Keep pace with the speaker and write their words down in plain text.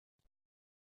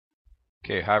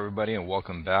Okay, hi everybody and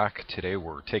welcome back. Today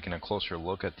we're taking a closer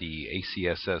look at the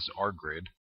ACSS R-grid.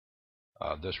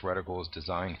 This reticle is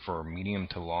designed for medium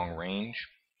to long range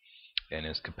and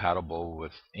is compatible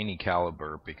with any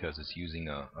caliber because it's using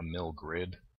a mill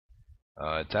grid.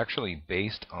 It's actually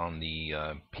based on the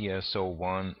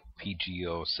PSO1,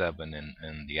 PGO-7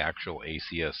 and the actual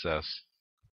ACSS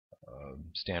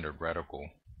standard reticle.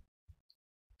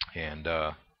 And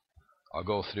I'll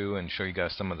go through and show you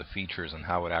guys some of the features and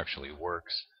how it actually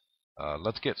works.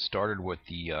 Let's get started with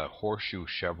the horseshoe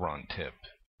chevron tip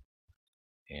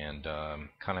and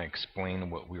kind of explain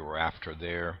what we were after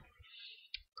there.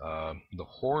 The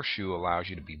horseshoe allows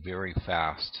you to be very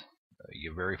fast.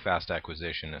 You have very fast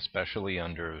acquisition, especially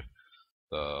under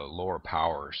the lower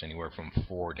powers, anywhere from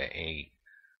 4 to 8.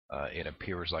 It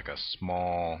appears like a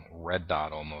small red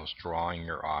dot almost, drawing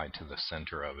your eye to the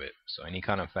center of it. So any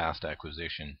kind of fast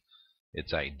acquisition,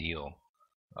 it's ideal.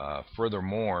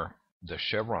 Furthermore, the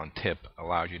chevron tip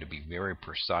allows you to be very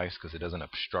precise because it doesn't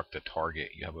obstruct the target.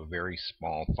 You have a very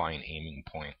small, fine aiming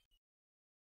point.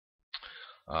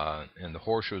 And the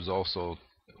horseshoe is also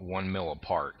 1 mil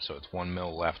apart, so it's 1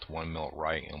 mil left, 1 mil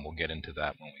right, and we'll get into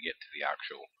that when we get to the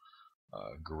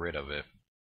actual grid of it.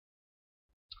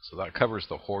 So that covers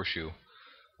the horseshoe.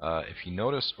 If you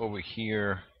notice over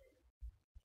here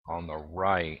on the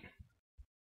right,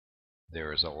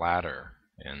 there is a ladder,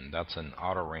 and that's an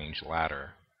auto range ladder.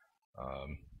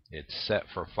 It's set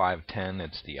for 5'10".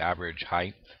 It's the average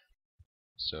height.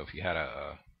 So if you had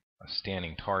a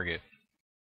standing target,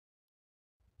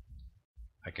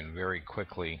 I can very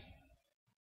quickly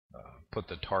put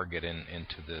the target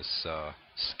into this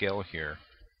scale here,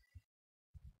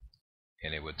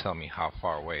 and it would tell me how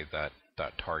far away that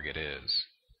target is.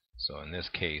 So in this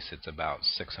case, it's about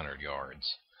 600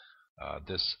 yards.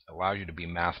 This allows you to be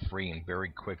math-free and very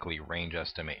quickly range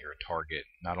estimate your target,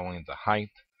 not only the height,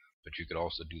 but you could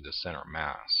also do the center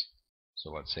mass.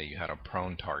 So let's say you had a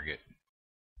prone target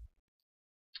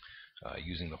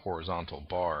using the horizontal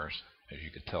bars. As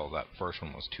you could tell, that first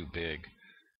one was too big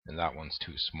and that one's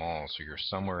too small, so you're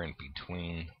somewhere in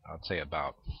between. I'd say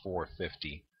about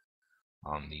 450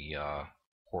 on the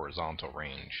horizontal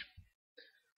range.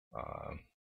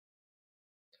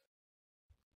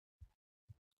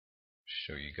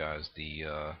 Show you guys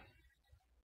the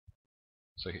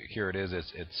so here it is.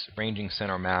 It's ranging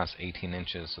center mass 18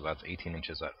 inches, so that's 18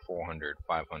 inches at 400,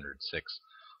 500, 6,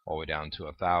 all the way down to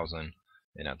 1,000.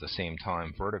 And at the same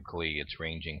time, vertically, it's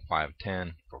ranging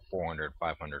 510 for 400,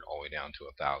 500, all the way down to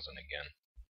 1,000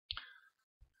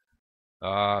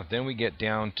 again. Then we get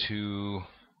down to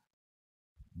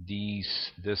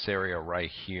this area right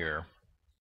here.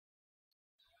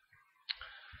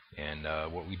 And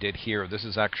what we did here, this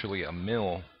is actually a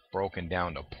mil broken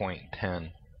down to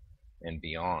 0.10 and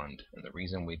beyond. And the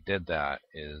reason we did that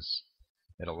is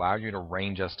it allowed you to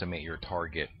range estimate your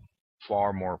target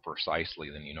far more precisely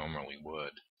than you normally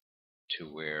would, to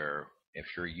where if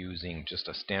you're using just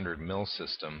a standard mil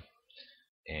system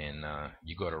and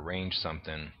you go to range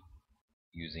something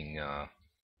using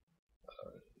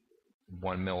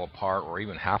 1 mil apart or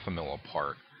even half a mil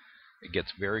apart, it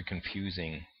gets very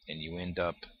confusing and you end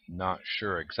up not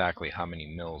sure exactly how many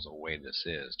mils away this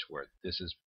is, to where this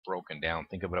is broken down.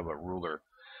 Think of it as a ruler,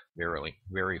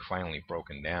 very finely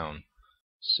broken down.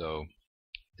 So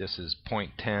this is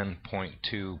 0.10,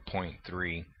 0.2,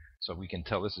 0.3. So we can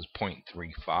tell this is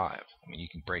 0.35. I mean, you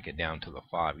can break it down to the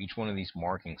 5. Each one of these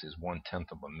markings is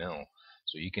 1/10 of a mil.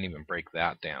 So you can even break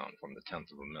that down from the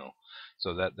 1/10 of a mil.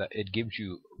 So that it gives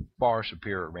you far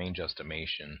superior range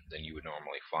estimation than you would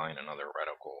normally find in other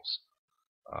reticles.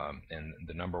 And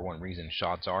the #1 reason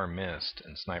shots are missed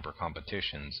in sniper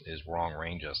competitions is wrong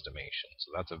range estimation.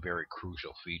 So that's a very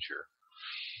crucial feature.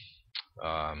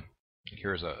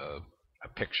 Here's a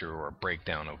picture or a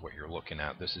breakdown of what you're looking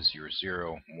at. This is your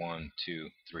 0, 1, 2,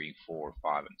 3, 4,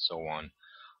 5, and so on.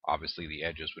 Obviously the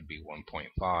edges would be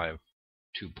 1.5,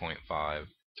 2.5,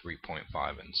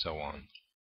 3.5, and so on.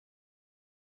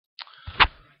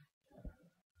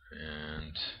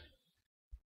 And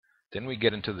then we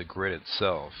get into the grid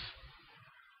itself.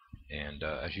 And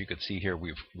as you can see here,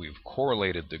 we've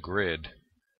correlated the grid,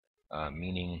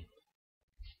 meaning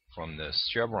from the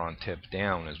chevron tip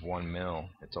down is 1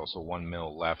 mil. It's also 1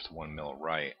 mil left, 1 mil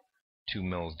right. 2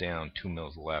 mils down, 2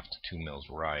 mils left, 2 mils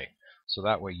right. So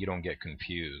that way you don't get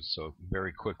confused. So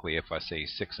very quickly, if I say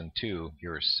 6 and 2,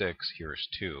 here's 6, here's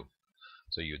 2.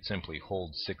 So you'd simply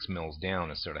hold 6 mils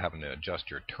down instead of having to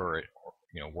adjust your turret or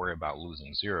worry about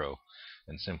losing 0,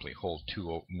 and simply hold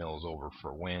 2 mils over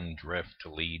for wind, drift,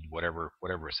 to lead, whatever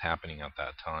is happening at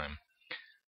that time.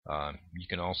 You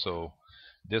can also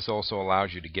This also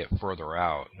allows you to get further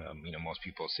out. Most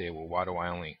people say, well, why do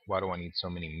I need so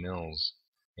many mils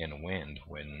in wind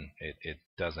when it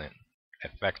doesn't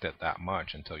affect it that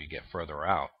much until you get further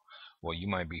out? Well, you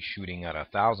might be shooting at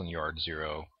 1,000-yard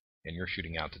zero and you're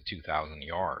shooting out to 2,000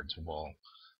 yards. Well,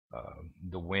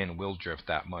 the wind will drift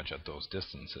that much at those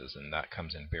distances, and that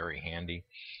comes in very handy.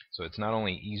 So it's not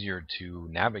only easier to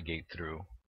navigate through,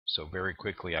 so very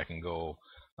quickly I can go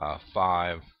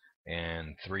 5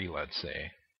 and 3, let's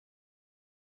say,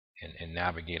 and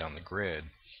navigate on the grid,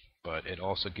 but it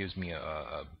also gives me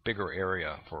a bigger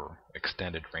area for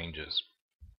extended ranges.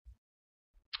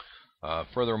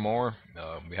 Furthermore,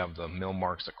 we have the mil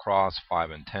marks across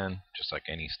 5 and 10, just like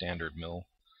any standard mil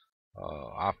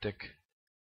optic.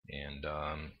 And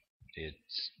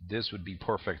this would be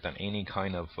perfect on any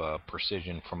kind of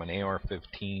precision, from an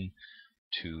AR-15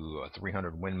 to a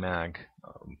 300 Win Mag,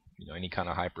 any kind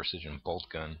of high precision bolt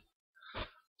gun.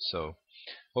 So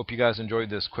hope you guys enjoyed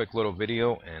this quick little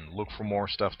video, and look for more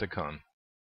stuff to come.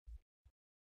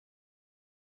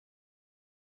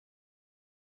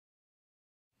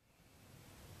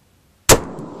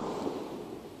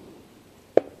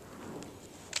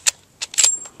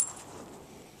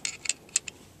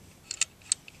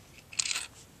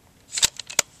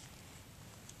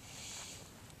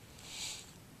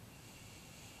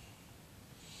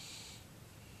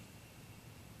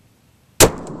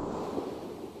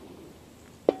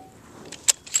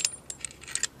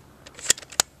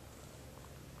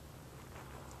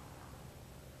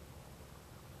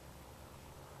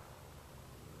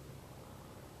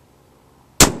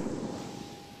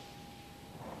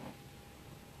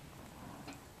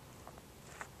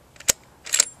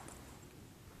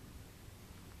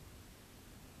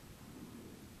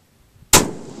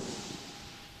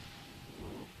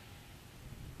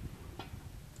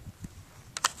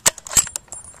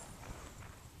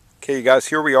 Okay, you guys,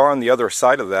 here we are on the other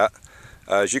side of that.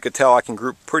 As you can tell, I can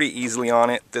group pretty easily on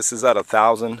it. This is at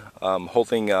 1,000,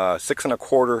 holding 6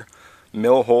 1/4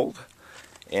 mil hold,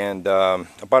 and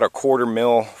about 1/4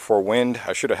 mil for wind.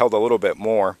 I should have held a little bit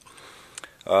more,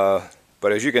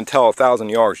 but as you can tell, 1,000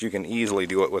 yards, you can easily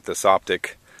do it with this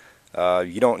optic.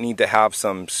 You don't need to have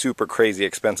some super crazy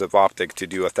expensive optic to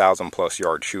do 1,000+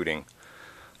 yard shooting.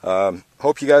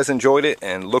 Hope you guys enjoyed it,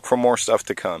 and look for more stuff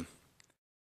to come.